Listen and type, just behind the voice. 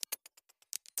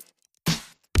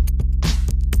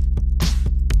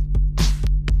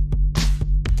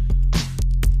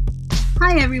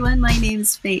Hi everyone, my name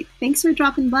is Faith. Thanks for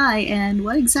dropping by. And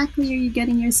what exactly are you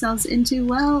getting yourselves into?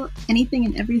 Well, anything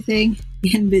and everything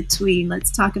in between.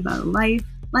 Let's talk about life.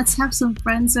 Let's have some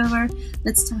friends over.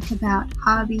 Let's talk about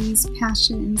hobbies,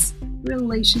 passions,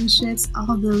 relationships,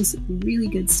 all those really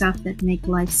good stuff that make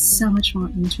life so much more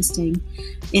interesting.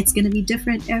 It's going to be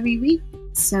different every week.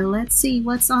 So let's see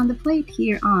what's on the plate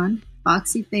here on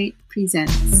Foxy Fate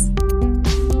Presents.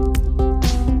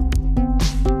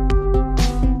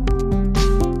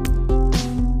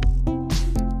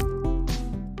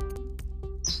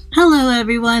 Hello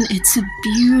everyone, it's a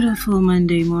beautiful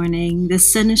Monday morning. The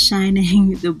sun is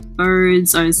shining, the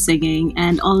birds are singing,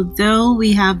 and although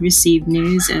we have received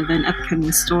news of an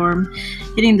upcoming storm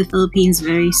hitting the Philippines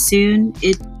very soon,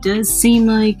 it does seem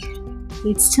like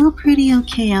it's still pretty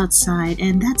okay outside,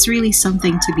 and that's really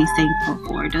something to be thankful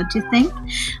for, don't you think?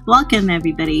 Welcome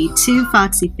everybody to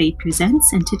Foxy Fate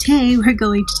Presents, and today we're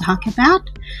going to talk about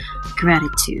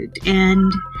gratitude.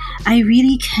 And I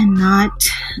really cannot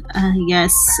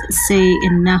say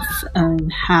enough of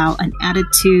how an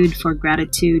attitude for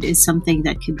gratitude is something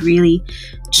that could really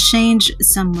change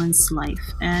someone's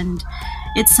life. And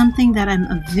it's something that I'm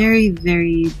a very,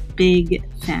 very big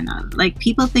fan of. Like,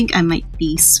 people think I might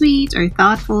be sweet or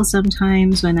thoughtful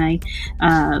sometimes when I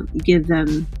give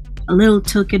them a little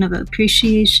token of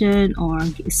appreciation or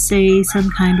say some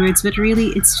kind words, but really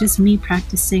it's just me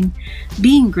practicing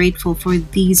being grateful for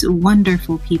these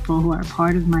wonderful people who are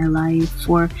part of my life,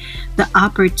 for the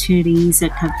opportunities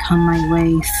that have come my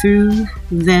way through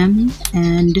them,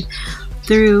 and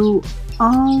through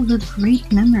all the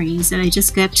great memories that I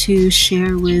just get to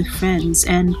share with friends.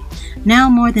 And now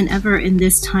more than ever in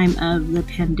this time of the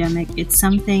pandemic, it's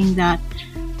something that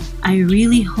I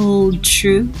really hold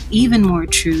true, even more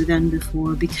true than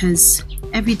before, because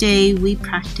every day we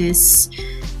practice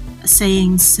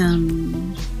saying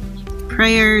some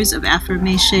prayers of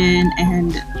affirmation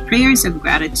and prayers of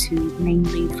gratitude,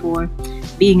 mainly for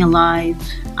being alive.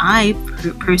 I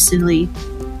personally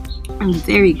am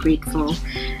very grateful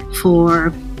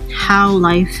for how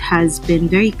life has been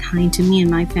very kind to me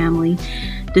and my family,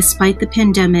 despite the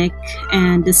pandemic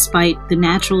and despite the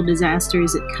natural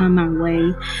disasters that come our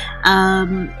way.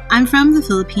 I'm from the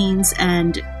Philippines,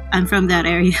 and I'm from that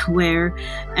area where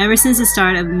ever since the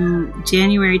start of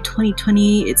January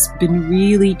 2020, it's been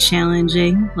really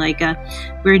challenging.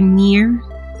 We're near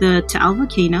the Taal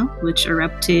volcano, which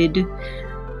erupted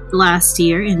last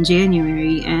year in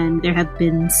January, and there have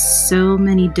been so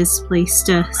many displaced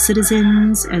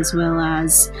citizens, as well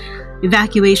as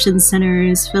evacuation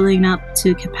centers filling up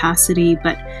to capacity.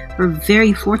 But we're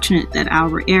very fortunate that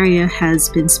our area has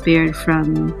been spared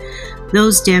from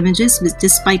those damages,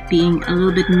 despite being a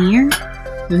little bit near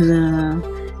the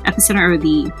epicenter, or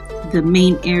the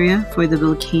main area for the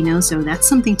volcano. So that's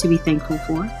something to be thankful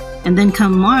for. And then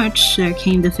come March, there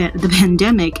came the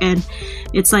pandemic, and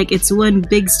it's like it's one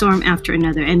big storm after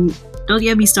another. And don't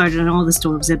get me started on all the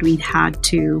storms that we had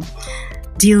to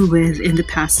deal with in the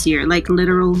past year, like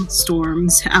literal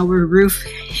storms, our roof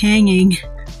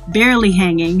barely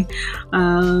hanging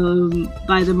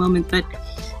by the moment. But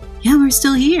yeah, we're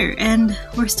still here, and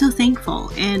we're still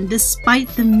thankful. And despite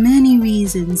the many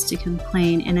reasons to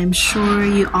complain, and I'm sure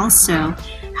you also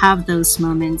have those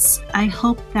moments, I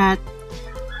hope that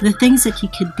the things that you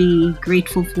could be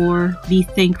grateful for, be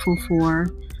thankful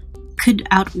for, could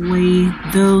outweigh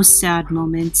those sad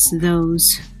moments,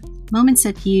 those moments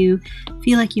that you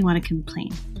feel like you want to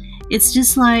complain. It's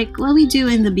just like what we do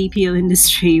in the BPO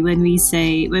industry when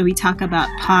we talk about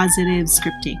positive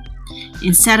scripting.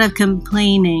 Instead of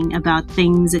complaining about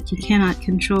things that you cannot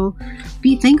control,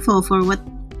 be thankful for what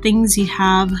things you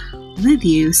have with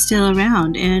you still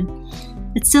around. And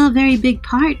it's still a very big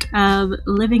part of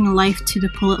living life to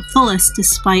the fullest,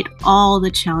 despite all the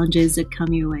challenges that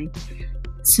come your way.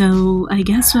 So I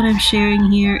guess what I'm sharing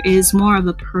here is more of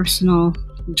a personal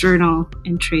journal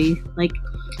entry. Like,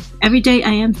 every day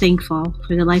I am thankful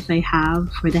for the life I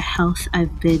have, for the health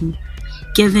I've been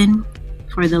given,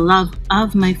 for the love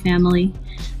of my family,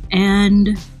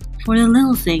 and for the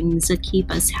little things that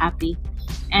keep us happy.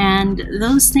 And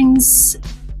those things,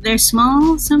 they're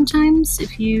small sometimes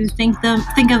if you think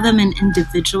of them in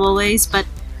individual ways, but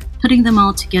putting them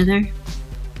all together,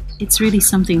 it's really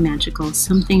something magical,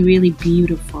 something really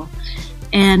beautiful.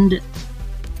 And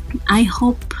I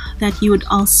hope that you would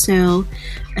also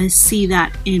see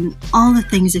that in all the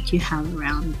things that you have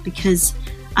around, because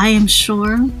I am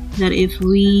sure that if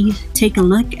we take a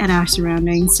look at our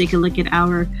surroundings, take a look at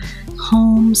our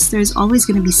homes, there's always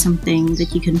going to be something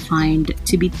that you can find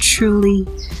to be truly,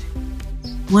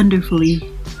 wonderfully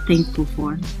thankful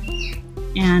for.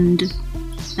 And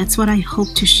That's what I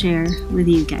hope to share with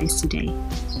you guys today.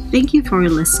 Thank you for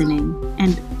listening,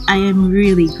 and I am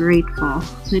really grateful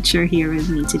that you're here with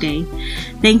me today.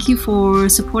 Thank you for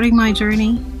supporting my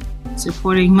journey,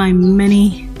 supporting my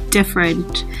many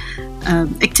different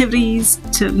activities,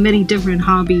 to many different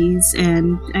hobbies,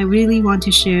 and I really want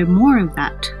to share more of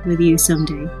that with you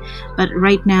someday. But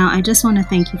right now, I just want to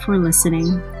thank you for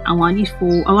listening. I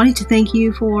wanted to thank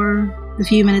you for the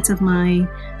few minutes of my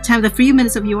time, the few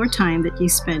minutes of your time that you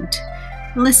spent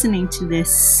listening to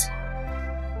this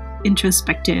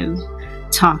introspective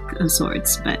talk of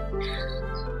sorts. But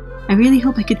I really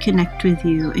hope I could connect with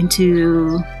you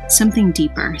into something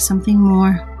deeper, something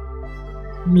more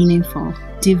meaningful,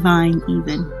 divine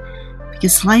even,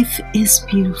 because life is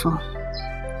beautiful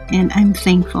and I'm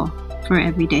thankful for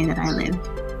every day that I live.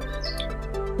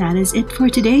 That is it for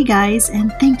today, guys,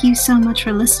 and thank you so much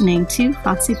for listening to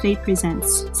Foxy Fate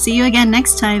Presents. See you again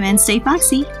next time, and stay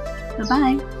foxy.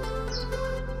 Bye-bye.